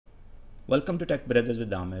Welcome to Tech Brothers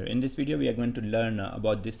with Amir. In this video, we are going to learn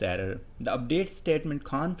about this error. The update statement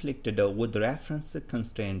conflicted with reference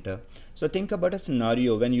constraint. So think about a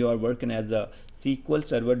scenario when you are working as a SQL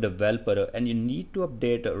Server developer and you need to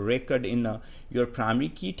update a record in your primary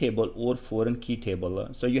key table or foreign key table.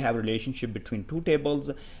 So you have a relationship between two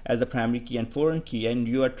tables as a primary key and foreign key, and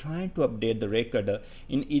you are trying to update the record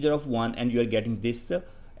in either of one, and you are getting this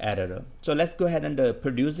error. So let's go ahead and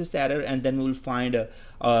produce this error, and then we'll find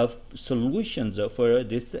solutions for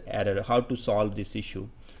this error, how to solve this issue.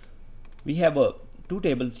 We have two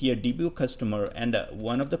tables here, DBO customer, and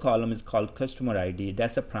one of the column is called customer ID.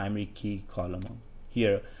 That's a primary key column.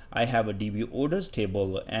 Here I have a DBO orders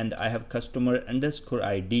table, and I have customer underscore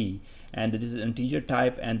ID, and this is integer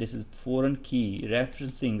type, and this is foreign key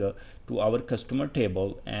referencing to our customer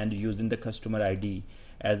table and using the customer ID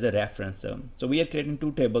as a reference. So we are creating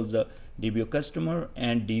two tables, DBO customer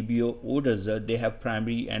and DBO orders. They have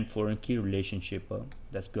primary and foreign key relationship.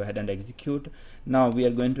 Let's go ahead and execute. Now we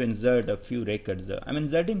are going to insert a few records. I'm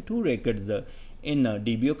inserting two records in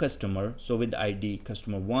DBO customer, so with ID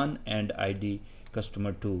customer 1 and ID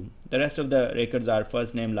customer 2. The rest of the records are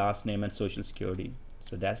first name, last name, and social security,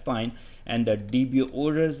 so that's fine. And the DBO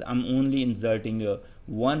orders, I'm only inserting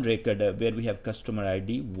one record where we have customer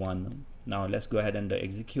ID 1. Now let's go ahead and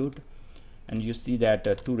execute, and you see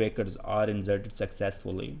that two records are inserted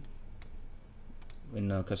successfully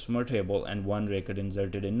in a customer table and one record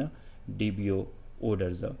inserted in DBO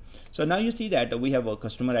orders. So now you see that we have a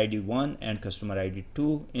customer ID 1 and customer ID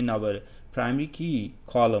 2 in our primary key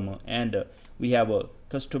column, and we have a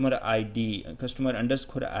customer ID, customer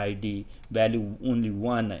underscore ID value only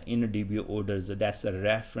 1 in DBO orders. That's a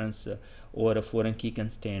reference or a foreign key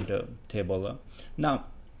constraint table. Now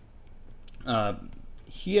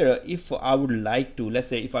here, if I would like to, let's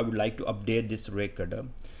say if I would like to update this record,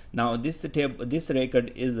 now this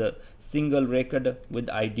record is a single record with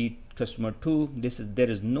ID customer 2. There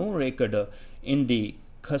is no record in the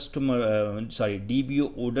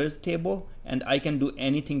DBO orders table, and I can do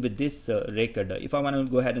anything with this record. If I want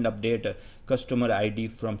to go ahead and update customer ID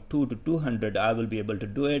from 2 to 200, I will be able to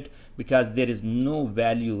do it because there is no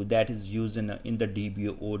value that is used in the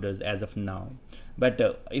DBO orders as of now.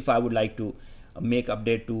 But if I would like to make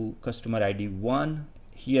update to customer ID 1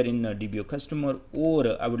 here in DBO customer,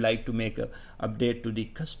 or I would like to make a update to the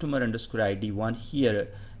customer underscore ID 1 here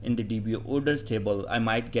in the DBO orders table, I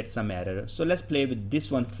might get some error. So let's play with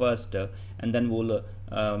this one first, and then we'll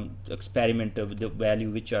experiment with the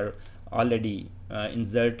value which are already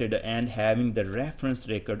inserted and having the reference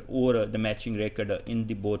record or the matching record in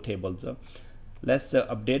the both tables. Let's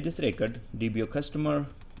update this record, DBO customer,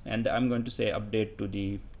 and I'm going to say update to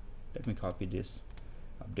the, let me copy this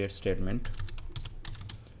update statement,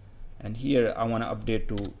 and here I want to update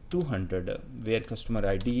to 200 where customer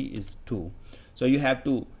ID is 2. So you have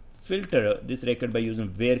to filter this record by using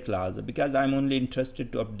where clause, because I'm only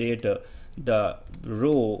interested to update the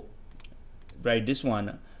row, right, this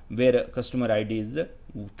one where customer ID is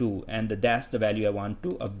 2, and that's the value I want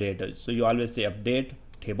to update. So you always say update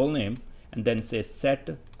table name and then say set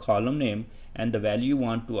column name and the value you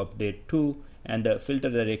want to update to, and filter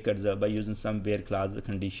the records by using some where clause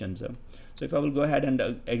conditions. So if I will go ahead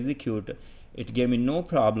and execute, it gave me no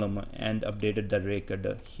problem and updated the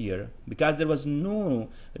record here because there was no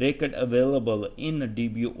record available in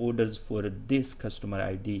DBO orders for this customer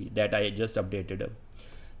ID that I just updated.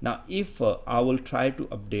 Now if I will try to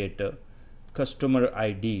update customer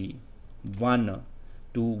ID 1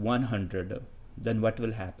 to 100, then what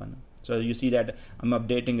will happen? So you see that I'm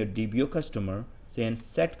updating a DBO customer saying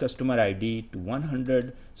set customer ID to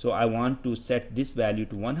 100. So I want to set this value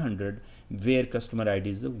to 100 where customer ID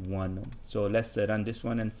is 1. So let's run this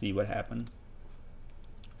one and see what happened.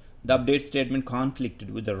 The update statement conflicted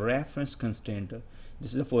with the reference constraint.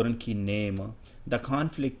 This is a foreign key name. The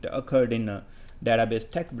conflict occurred in database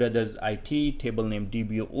TechBrothersIT, table name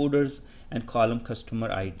DBO orders, and column customer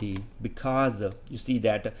ID, because you see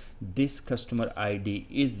that this customer ID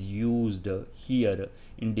is used here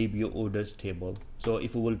in DBO orders table. So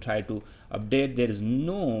if we will try to update, there is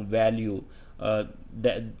no value,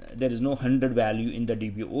 there is no 100 value in the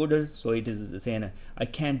DBO orders, so it is saying I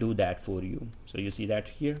can't do that for you. So you see that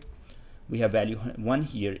here we have value 1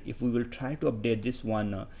 here. If we will try to update this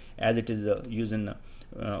one as it is using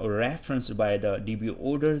or referenced by the DBO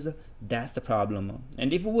orders, that's the problem.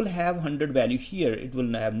 And if we will have 100 value here, it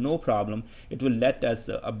will have no problem, it will let us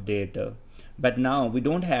update. But now we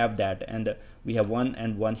don't have that, and we have 1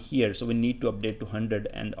 and 1 here, so we need to update to 100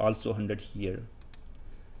 and also 100 here.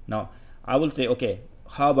 Now I will say okay,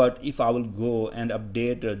 how about if I will go and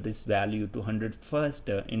update this value to 100 first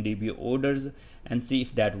in DBA orders and see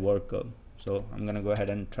if that works. So I'm gonna go ahead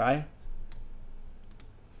and try.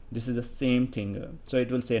 This is the same thing. So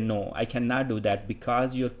it will say no, I cannot do that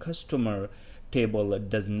because your customer table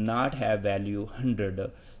does not have value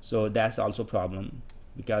 100. So that's also a problem,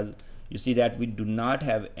 because you see that we do not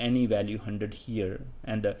have any value 100 here,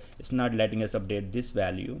 and it's not letting us update this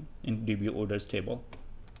value in DBA orders table.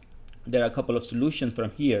 There are a couple of solutions from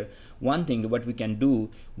here. One thing what we can do,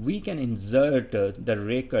 we can insert the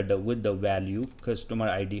record with the value customer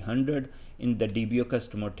ID 100 in the DBA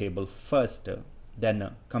customer table first, then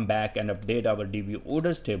come back and update our DBA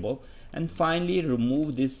orders table, and finally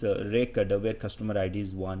remove this record where customer ID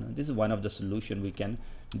is 1. This is one of the solution we can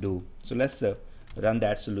do. So let's run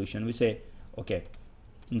that solution. We say okay,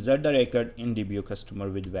 insert the record in DBA customer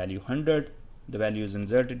with value 100. The value is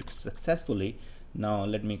inserted successfully. Now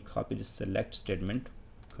let me copy the select statement,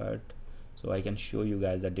 cut, so I can show you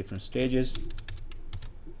guys the different stages.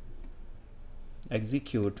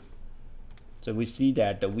 Execute. So we see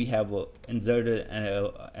that we have inserted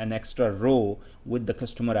an extra row with the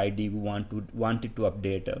customer ID we wanted to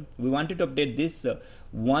update. We wanted to update this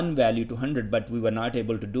one value to 100, but we were not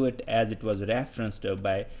able to do it as it was referenced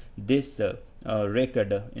by this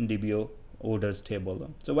record in DBA orders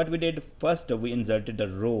table. So what we did first, we inserted a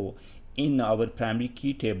row in our primary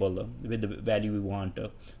key table with the value we want.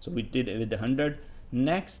 So we did it with the 100.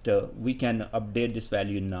 Next we can update this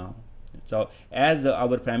value now. So as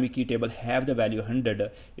our primary key table have the value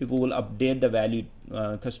 100, if we will update the value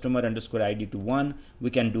customer underscore ID to 1, we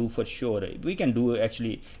can do for sure. We can do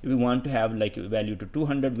actually, if we want to have like value to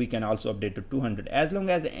 200, we can also update to 200. As long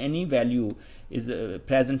as any value is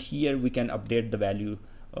present here, we can update the value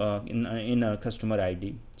in a customer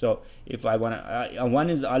ID. So if I want to, 1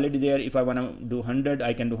 is already there. If I want to do 100,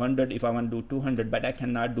 I can do 100. If I want to do 200, but I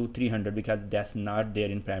cannot do 300 because that's not there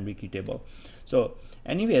in primary key table. So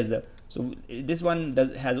anyways, so this one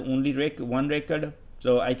has only one record.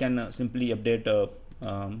 So I can simply update,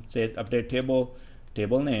 say update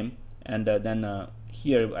table name, and then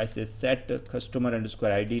here I say set customer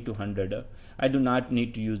underscore ID to 100. I do not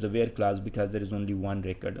need to use the where clause because there is only one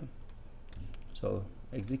record. So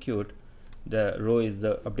execute. The row is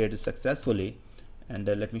updated successfully, and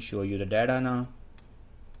let me show you the data now,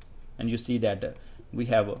 and you see that we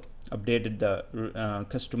have updated the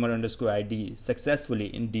customer underscore ID successfully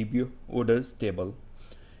in DBA orders table,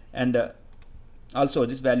 and also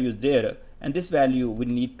this value is there, and this value we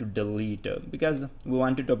need to delete because we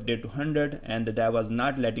wanted to update to 100 and that was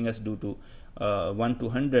not letting us do to 1 to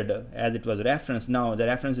 100 as it was referenced. Now the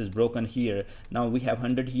reference is broken here. Now we have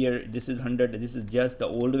 100 here, this is 100, this is just the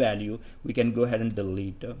old value. We can go ahead and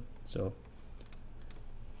delete. So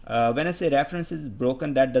when I say reference is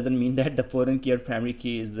broken, that doesn't mean that the foreign key or primary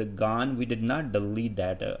key is gone. We did not delete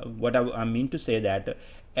that. What I mean to say that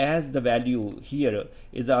as the value here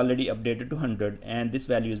is already updated to 100 and this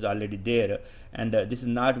value is already there, and this is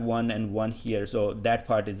not 1 and 1 here, so that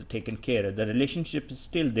part is taken care of. The relationship is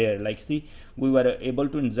still there. Like see, we were able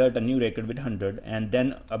to insert a new record with 100 and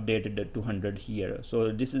then updated it to 100 here.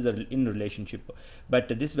 So this is in relationship, but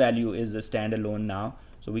this value is a standalone now.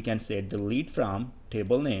 So we can say delete from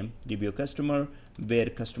table name DBA customer where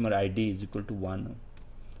customer ID is equal to 1.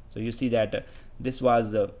 So you see that this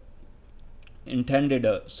was intended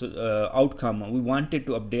outcome. We wanted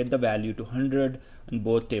to update the value to 100 in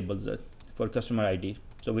both tables for customer ID.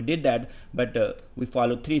 So we did that, but we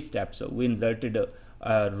followed 3 steps. So we inserted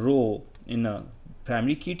a row in a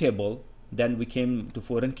primary key table, then we came to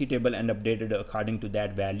foreign key table and updated according to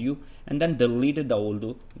that value, and then deleted the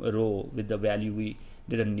old row with the value we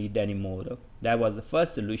didn't need anymore. That was the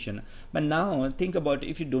first solution. But now think about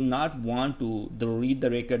if you do not want to delete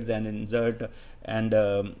the records and insert and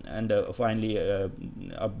finally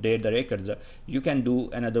update the records, you can do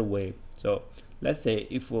another way. So let's say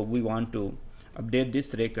if we want to update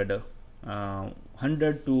this record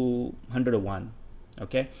 100 to 101,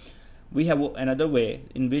 okay, we have another way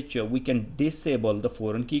in which we can disable the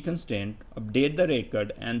foreign key constraint, update the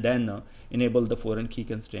record, and then enable the foreign key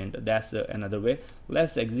constraint. That's another way.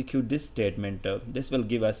 Let's execute this statement. This will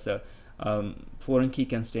give us foreign key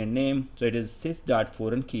constraint name. So it is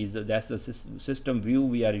sys.foreignKeys. That's the system view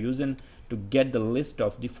we are using to get the list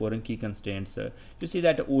of the foreign key constraints. You see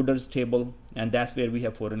that orders table, and that's where we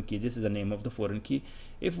have foreign key. This is the name of the foreign key.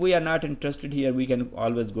 If we are not interested here, we can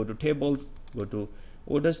always go to tables, go to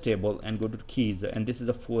orders table, and go to keys, and this is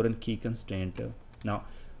a foreign key constraint. Now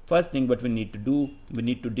first thing what we need to do, we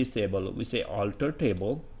need to disable. We say alter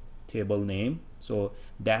table name So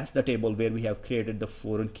that's the table where we have created the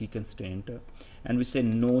foreign key constraint, and we say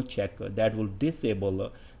no check, that will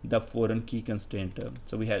disable the foreign key constraint.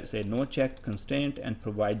 So we have say no check constraint and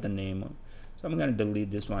provide the name. So I'm going to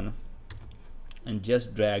delete this one and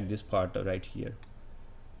just drag this part right here.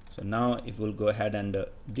 So now if we'll go ahead and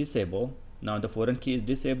disable, now the foreign key is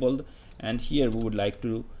disabled, and here we would like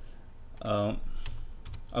to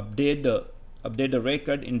update the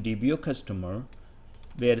record in DBO customer,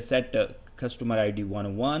 where set customer ID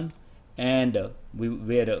 101 and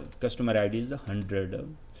where customer ID is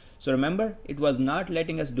 100. So remember, it was not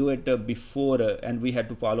letting us do it before, and we had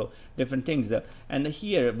to follow different things. And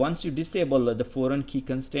here, once you disable the foreign key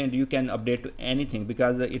constraint, you can update to anything,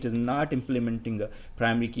 because it is not implementing a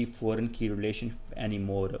primary key foreign key relationship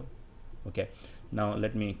anymore. Okay, now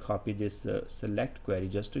let me copy this select query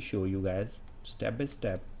just to show you guys step by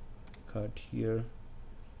step. Cut here,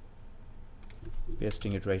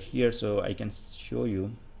 pasting it right here so I can show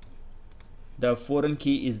you. The foreign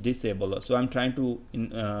key is disabled, so I'm trying to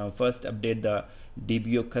first update the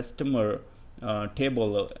DBO customer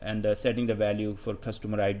table and setting the value for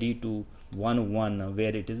customer ID to 101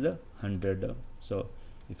 where it is 100. So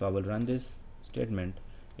if I will run this statement,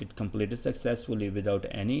 it completed successfully without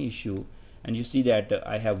any issue, and you see that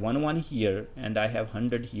I have 101 here and I have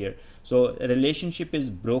 100 here. So a relationship is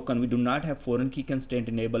broken. We do not have foreign key constraint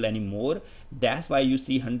enabled anymore. That's why you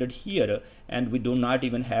see 100 here, and we do not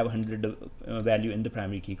even have 100 value in the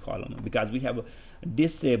primary key column, because we have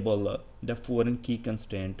disabled the foreign key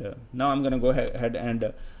constraint. Now I'm going to go ahead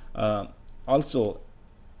and also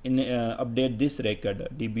update this record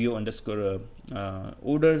DBO underscore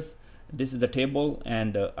orders. This is the table,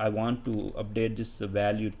 and I want to update this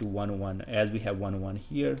value to 101 as we have 101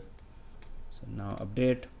 here. So now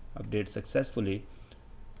update successfully.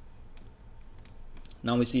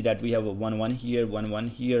 Now we see that we have a 101 here, 101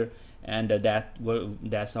 here, and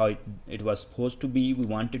that's how it was supposed to be. We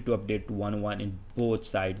wanted to update to 101 in both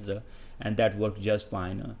sides, and that worked just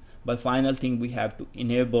fine. But final thing, we have to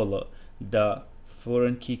enable the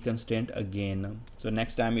foreign key constraint again. So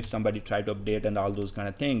next time if somebody try to update and all those kind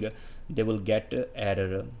of thing, they will get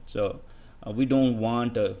error. So we don't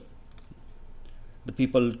want the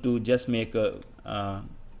people to just make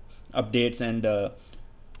updates and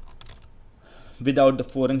without the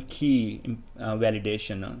foreign key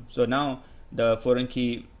validation. So now the foreign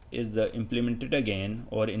key is implemented again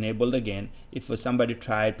or enabled again. If somebody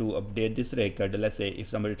try to update this record, let's say if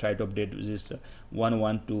somebody try to update this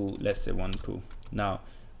 101 to let's say 12 now,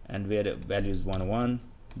 and where value is 101,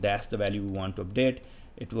 that's the value we want to update,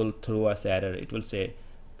 it will throw us error. It will say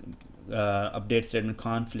update statement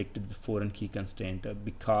conflicted with foreign key constraint,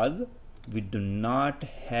 because we do not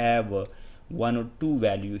have 1 or 2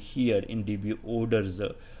 value here in DB orders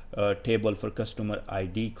table for customer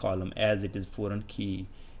ID column, as it is foreign key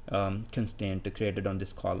constraint created on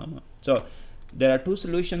this column. So there are 2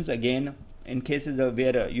 solutions again in cases of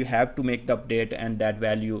where you have to make the update and that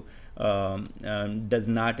value does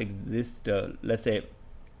not exist. Let's say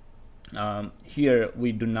here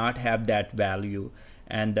we do not have that value,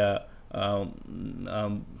 and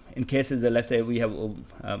in cases let's say we have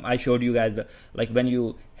I showed you guys like when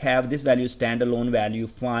you have this value standalone value,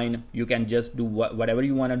 fine, you can just do whatever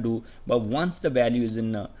you want to do. But once the value is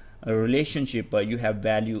in a relationship, you have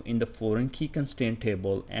value in the foreign key constraint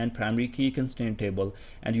table and primary key constraint table,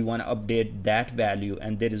 and you want to update that value,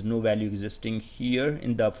 and there is no value existing here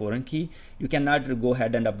in the foreign key, you cannot go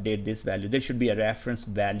ahead and update this value. There should be a reference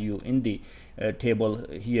value in the table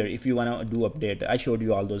here if you want to do update. I showed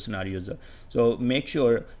you all those scenarios. So make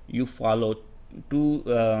sure you follow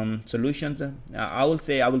 2 solutions. I will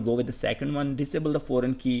say I will go with the second one, disable the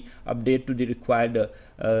foreign key, update to the required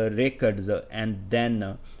records, and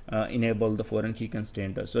then enable the foreign key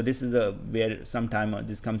constraint. So this is where sometime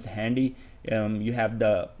this comes handy. You have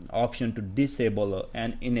the option to disable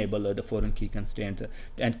and enable the foreign key constraint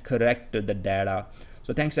and correct the data.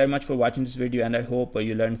 So thanks very much for watching this video, and I hope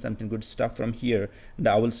you learned something good stuff from here, and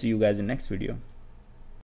I will see you guys in next video.